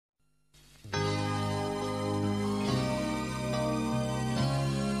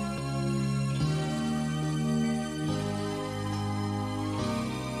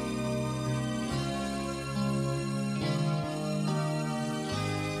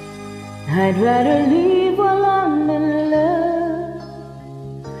I'd rather leave while I'm in love,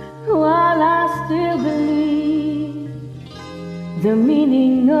 while I still believe the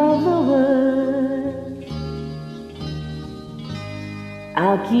meaning of the word.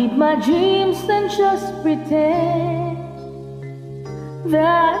 I'll keep my dreams and just pretend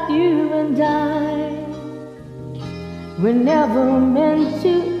that you and I were never meant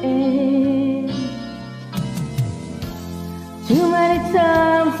to end. Too many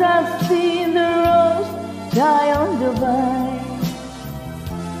times I've seen the rose die on the vine.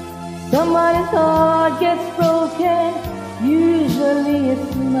 Somebody's heart gets broken, usually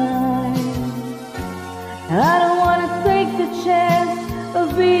it's mine. I don't want to take the chance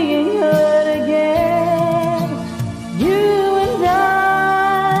of being hurt again. You and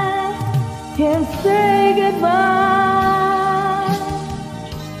I can say goodbye.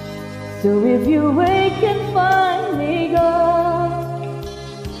 So if you wake and find me gone,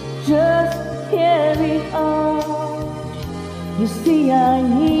 just carry on. You see, I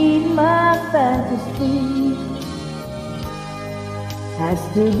need my fantasy. I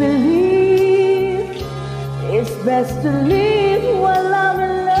still believe it's best to leave while I'm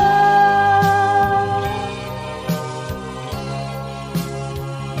in love.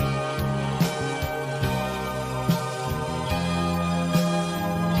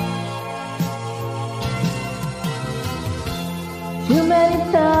 Too many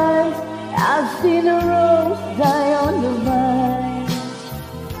times I've seen a rose die on the vine.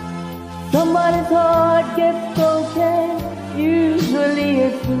 Somebody's heart gets broken, usually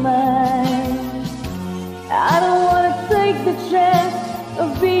it's mine. I don't want to take the chance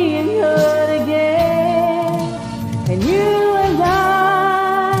of being hurt again. And you and I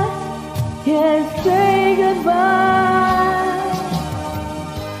can say goodbye.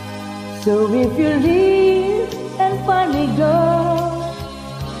 So if you leave and find me gone,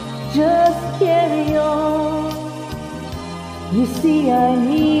 just carry on. You see, I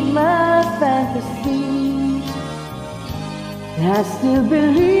need my fantasy. I still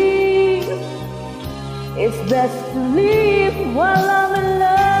believe it's best to leave while I'm in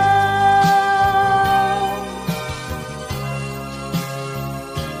love.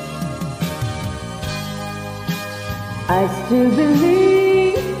 I still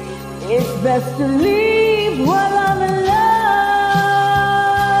believe it's best to leave while